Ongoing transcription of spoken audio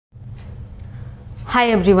Hi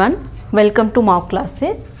everyone, welcome to MOOC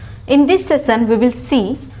classes. In this session we will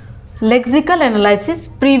see lexical analysis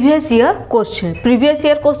previous year question.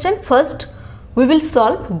 First we will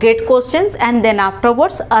solve GATE questions and then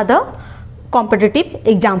afterwards other competitive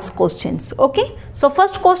exams questions. Okay, so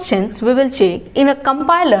first questions we will check in a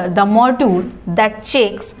compiler the module that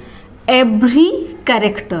checks every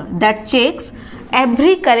character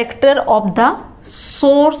of the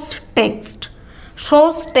source text.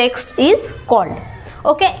 Source text is called.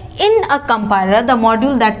 Okay, in a compiler the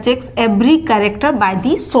module that checks every character by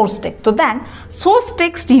the source text. So then source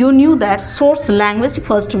text, you knew that source language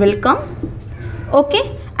first will come.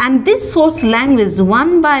 Okay, and this source language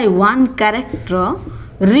one by one character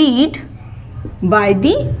read by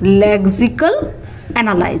the lexical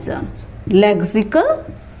analyzer. Lexical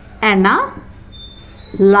analyzer,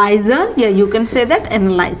 yeah, you can say that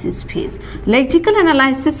analysis phase. Lexical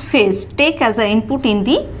analysis phase take as an input in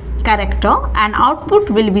the character and output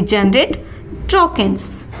will be generate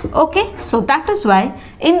tokens. Okay, so that is why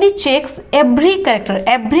in the checks every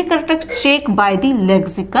character check by the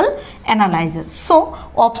lexical analyzer. So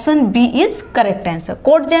option B is correct answer.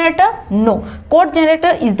 Code generator, no, code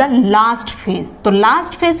generator is the last phase. So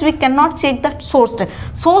last phase we cannot check the source text.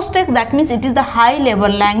 Source text, that means it is the high level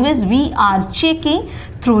language we are checking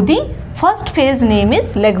through the first phase, name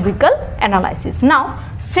is lexical analysis. Now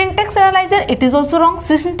syntax analyzer, it is also wrong.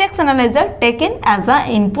 Syntax analyzer taken as a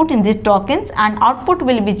input in the tokens and output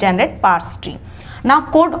will be generate parse tree. Now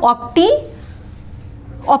code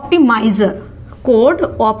optimizer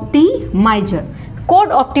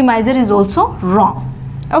is also wrong.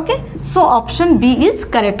 Okay, so option B is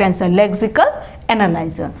correct answer, lexical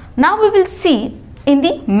analyzer. Now we will see in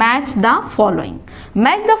the match the following.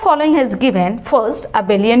 Match the following has given first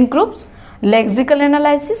abelian groups, lexical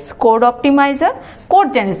analysis, code optimizer,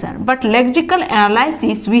 code generation. But lexical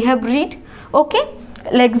analysis we have read. Okay,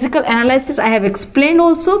 lexical analysis I have explained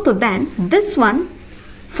also. So then this one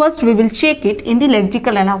first we will check it in the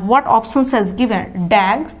lexical analysis. What options has given?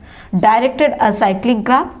 DAGs, directed acyclic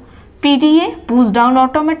graph, PDA, push down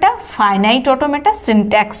automata, finite automata,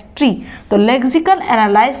 syntax tree. So lexical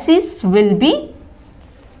analysis will be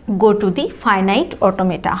go to the finite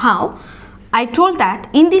automata. How? I told that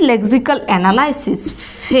in the lexical analysis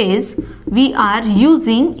phase we are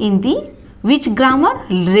using in the which grammar?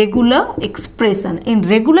 Regular expression. In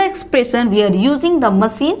regular expression we are using the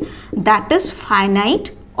machine that is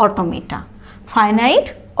finite automata.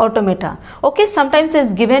 Finite automata. Okay, sometimes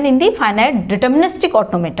is given in the finite deterministic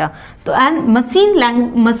automata. So, and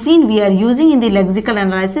machine we are using in the lexical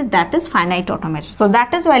analysis, that is finite automata. So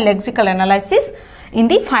that is why lexical analysis in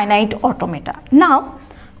the finite automata. Now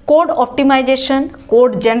code optimization,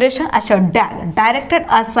 code generation, DAG, directed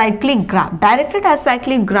acyclic graph. Directed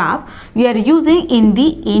acyclic graph we are using in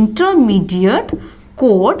the intermediate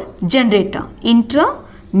code generator.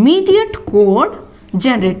 Intermediate code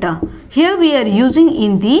generator. Here we are using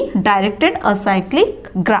in the directed acyclic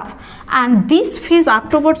graph, and this phase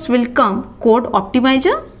afterwards will come code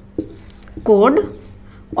optimizer,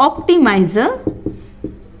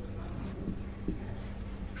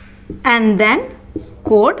 and then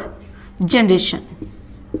code generation.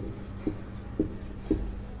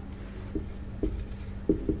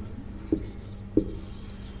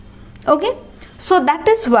 Okay, so that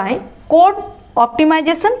is why code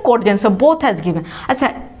optimization, code generation both has given.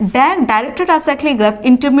 DAG, directed acyclic graph,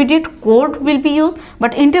 intermediate code will be used,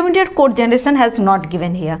 but intermediate code generation has not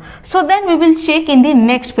given here. So then we will check in the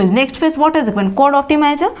next phase. Next phase what is given? Code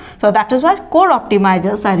optimizer. So that is why code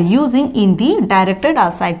optimizers are using in the directed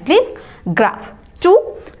acyclic graph.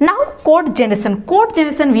 2. Now code generation. Code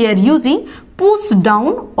generation we are using push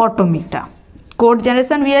down automata. Code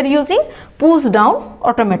generation we are using push down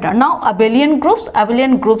automata. Now abelian groups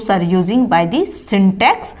are using by the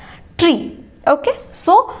syntax tree. Okay,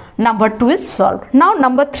 so number 2 is solved. Now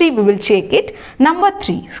number 3 we will check it. Number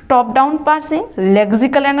 3, top down parsing,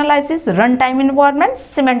 lexical analysis, runtime environment,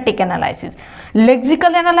 semantic analysis. Lexical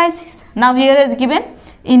analysis, now here is given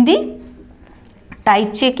in the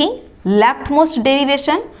type checking, leftmost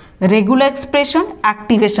derivation, regular expression,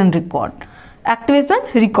 activation record.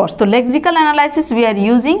 So lexical analysis we are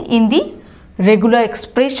using in the regular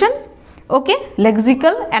expression. Okay,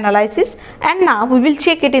 lexical analysis. And now we will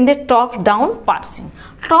check it in the top down parsing.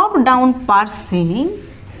 Top down parsing,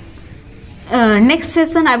 next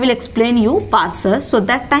session I will explain you parser, so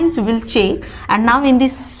that times we will check. And now in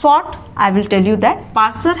this short I will tell you that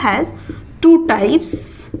parser has two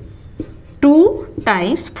types.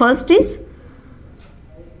 First is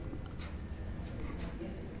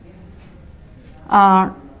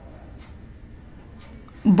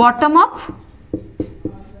bottom up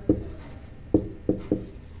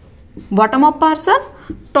bottom up parser,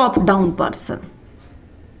 top down parser.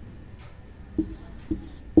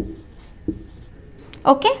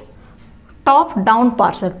 Okay, top down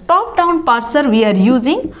parser. Top down parser we are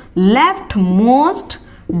using leftmost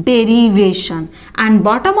derivation, and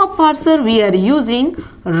bottom up parser we are using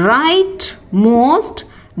rightmost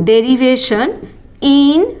derivation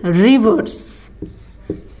in reverse.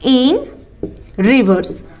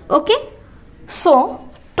 Okay, so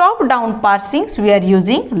top down parsings we are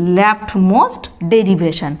using leftmost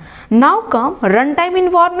derivation. Now come runtime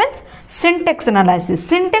environments, syntax analysis.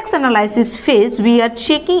 Syntax analysis phase we are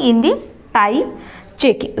checking in the type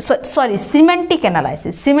checking, semantic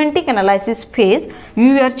analysis. Semantic analysis phase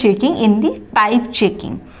we are checking in the type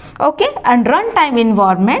checking. Okay, and runtime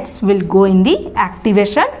environments will go in the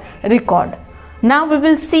activation record. Now we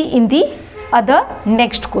will see in the other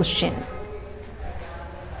next question.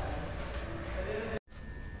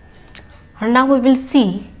 Now we will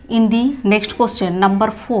see in the next question, number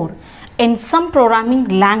 4. In some programming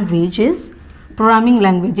languages,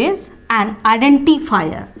 an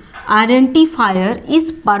identifier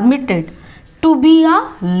is permitted to be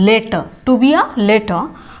a letter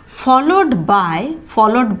followed by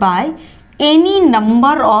any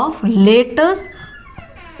number of letters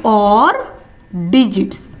or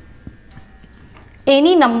digits.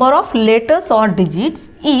 Any number of letters or digits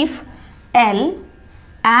if L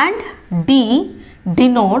and D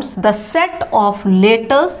denotes the set of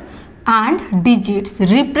letters and digits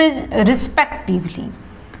respectively.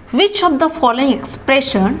 Which of the following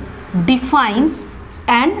expression defines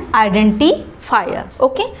an identifier?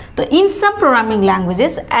 Okay, so in some programming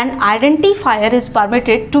languages an identifier is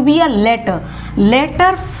permitted to be a letter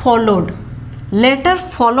followed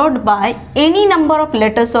by any number of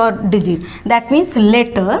letters or digits. That means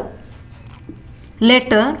letter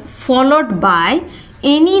followed by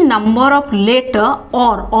any number of letter,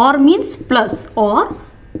 or means plus, or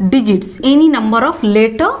digits, any number of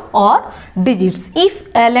letter or digits if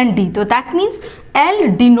L and D. So that means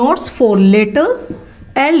L denotes 4 letters,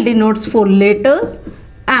 and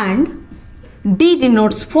D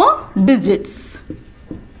denotes 4 digits.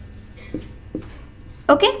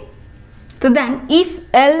 Okay, so then if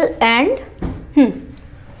L and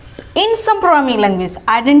in some programming language,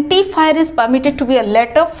 identifier is permitted to be a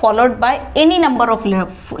letter followed by any number of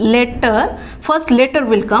letter. First letter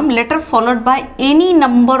will come, letter followed by any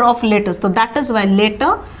number of letters. So that is why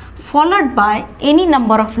letter followed by any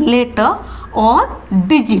number of letter or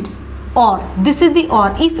digits. Or this is the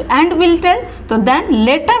or. If and will tell, so then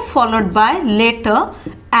letter followed by letter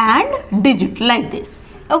and digit, like this.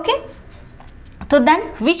 Okay. So then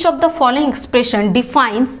which of the following expression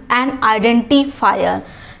defines an identifier?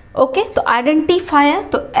 Okay, so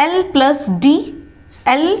identifier, so L plus D,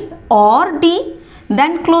 L or D,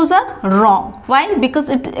 then closer, wrong. Why? Because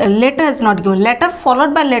letter is not given, letter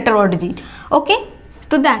followed by letter or digit. Okay,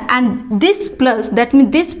 so then, and this plus, that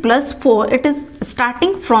means this plus 4, it is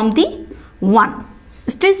starting from the 1.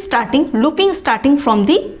 Still looping starting from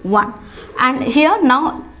the 1. And here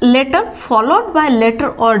now letter followed by letter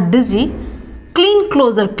or digit, clean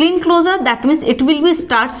closure, that means it will be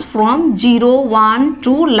starts from 0, 1,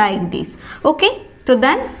 2, like this. Okay, so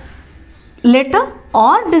then letter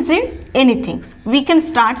or digit, anything we can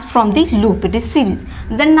start from the loop, it is series.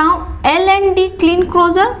 Then now L and D clean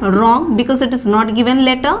closure, wrong, because it is not given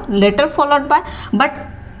letter followed by, but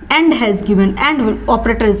and has given, and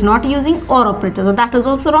operator is not using or operator, so that is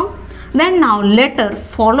also wrong. Then now letter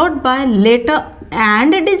followed by letter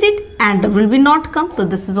and a digit, and will be not come, so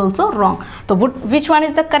this is also wrong. So which one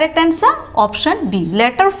is the correct answer? Option B,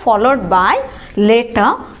 letter followed by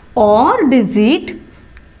letter or digit,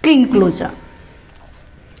 clean closure.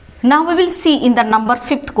 Now we will see in the number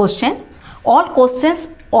 5th question. All questions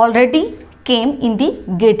already came in the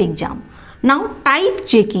GATE exam. Now type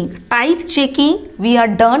checking we are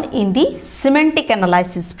done in the semantic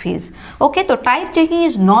analysis phase. Okay, so type checking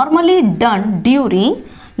is normally done during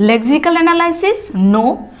lexical analysis,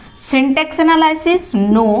 no. Syntax analysis,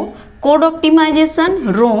 no. Code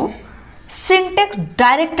optimization, no. Syntax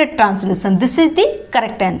directed translation, this is the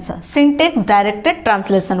correct answer. Syntax directed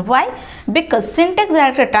translation. Why? Because syntax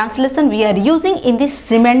directed translation we are using in the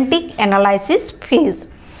semantic analysis phase.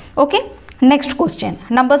 Okay, next question,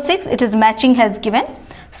 number 6. It is matching has given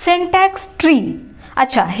syntax tree.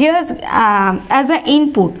 Acha, here is as an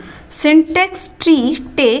input, syntax tree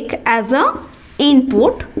take as a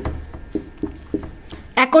input.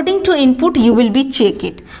 According to input you will be check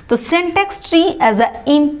it. So syntax tree as a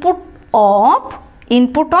input of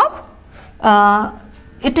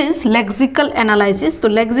it is lexical analysis. So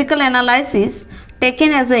lexical analysis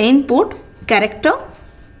taken as a input character,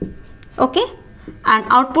 okay, and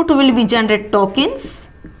output will be generate tokens.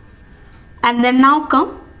 And then now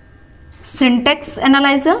come syntax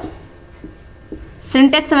analyzer.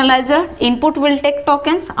 Syntax analyzer, input will take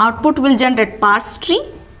tokens, output will generate parse tree.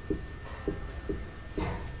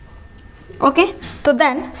 Okay, so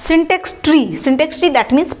then syntax tree,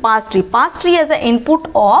 that means parse tree. Parse tree as an input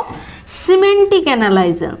of semantic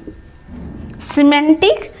analyzer.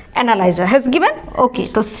 Semantic analyzer has given. Okay,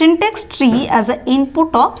 so syntax tree as an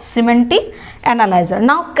input of semantic analyzer.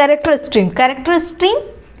 Now character stream. Character stream,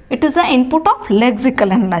 it is an input of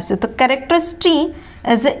lexical analyzer. The character stream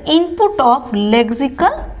as an input of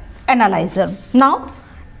lexical analyzer. Now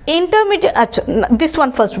intermediate, this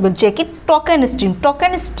one first we will check it. Token stream.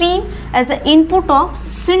 Token stream as an input of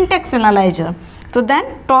syntax analyzer. So then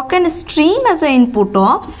token stream as an input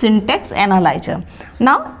of syntax analyzer.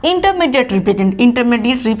 Now intermediate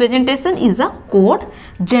representation is a code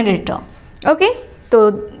generator. Okay,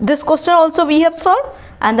 so this question also we have solved.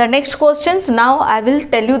 And the next questions, now I will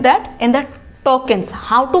tell you that in the tokens,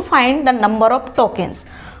 how to find the number of tokens.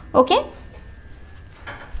 Okay.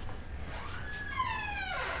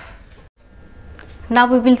 Now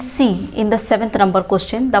we will see in the 7th number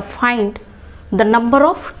question, the find the number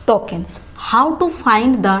of tokens. How to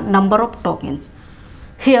find the number of tokens?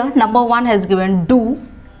 Here number 1 has given do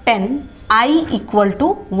 10 I equal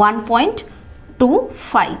to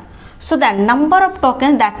 1.25. So the number of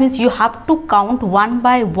tokens, that means you have to count one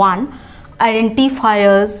by one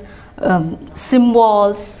identifiers,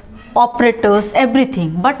 symbols, operators,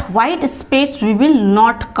 everything, but white space we will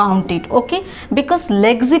not count it. Okay, because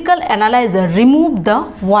lexical analyzer remove the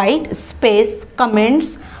white space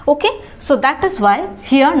comments. Okay, so that is why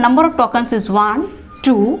here number of tokens is 1,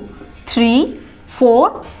 2, 3,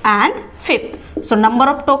 4 and 5th. So number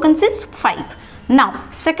of tokens is 5. Now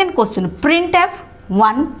second question, printf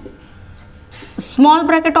 1 small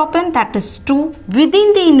bracket open, that is 2,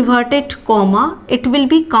 within the inverted comma it will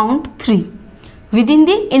be count 3. Within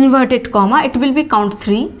the inverted comma it will be count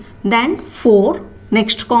 3, then 4,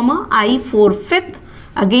 next comma, I 4 5th,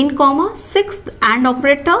 again comma, 6th and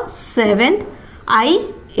operator, 7th,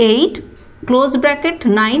 I 8, close bracket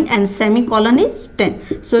 9 and semicolon is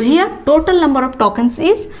 10. So here total number of tokens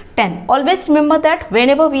is 10. Always remember that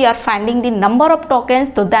whenever we are finding the number of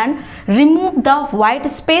tokens, so then remove the white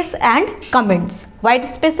space and comments. White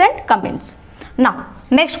space and comments. Now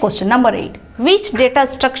next question, number 8. Which data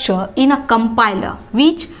structure in a compiler?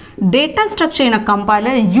 Which data structure in a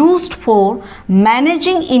compiler is used for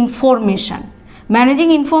managing information?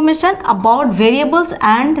 Managing information about variables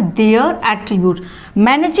and their attributes.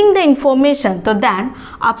 Managing the information, so then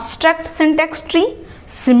abstract syntax tree,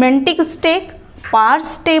 semantic stack,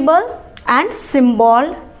 parse table and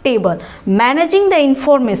symbol table. Managing the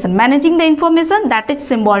information, that is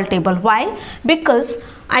symbol table. Why? Because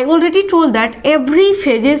I already told that every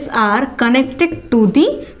phases are connected to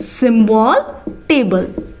the symbol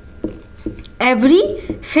table. Every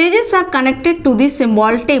phases are connected to the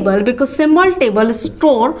symbol table, because symbol table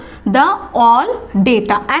store the all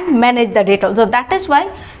data and manage the data. So that is why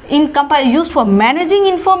in compiler used for managing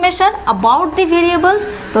information about the variables,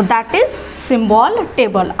 so that is symbol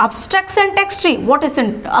table. Abstract syntax tree, what is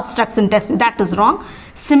abstract syntax tree? That is wrong.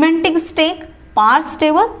 Semantic stack, parse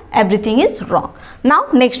table, everything is wrong. Now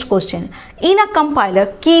next question, in a compiler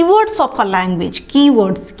keywords of a language,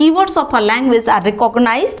 keywords of a language are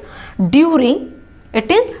recognized during it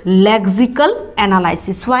is lexical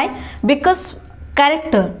analysis. Why? Because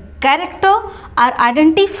character are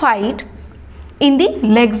identified in the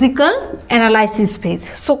lexical analysis phase.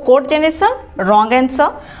 So code generation, wrong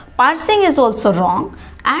answer. Parsing is also wrong,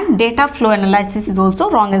 and data flow analysis is also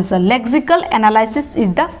wrong answer. Lexical analysis is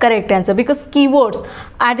the correct answer, because keywords,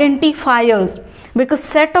 identifiers, because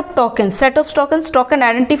set of tokens, token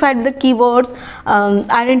identified the keywords,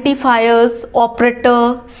 identifiers,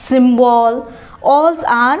 operator, symbol, all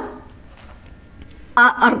are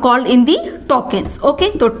called in the tokens.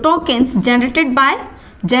 Okay, so tokens generated by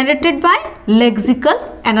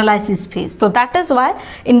lexical analysis phase. So that is why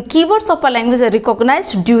in keywords of a language are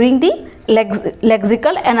recognized during the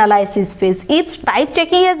lexical analysis phase. If type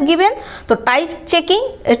checking is given, so type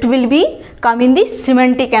checking it will be come in the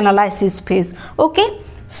semantic analysis phase. Okay,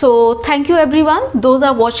 so thank you everyone, those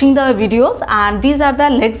are watching the videos, and these are the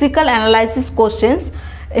lexical analysis questions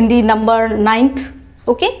in the number 9th.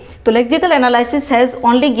 Okay, so lexical analysis has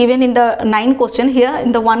only given in the 9 question. Here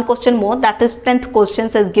in the 1 question more, that is 10th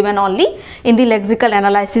questions is given only in the lexical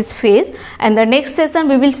analysis phase, and the next session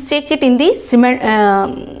we will check it in the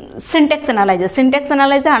syntax analyzer. Syntax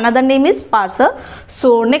analyzer, another name is parser.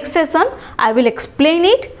 So next session I will explain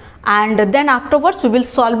it and then afterwards we will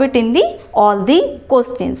solve it in the all the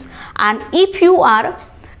questions. And if you are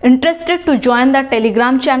interested to join the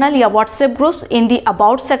Telegram channel or WhatsApp groups, in the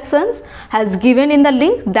about sections has given in the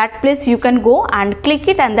link, that place you can go and click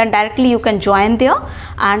it, and then directly you can join there.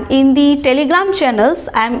 And in the Telegram channels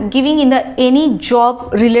I am giving in the any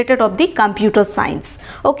job related of the computer science.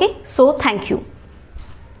 Okay, so thank you.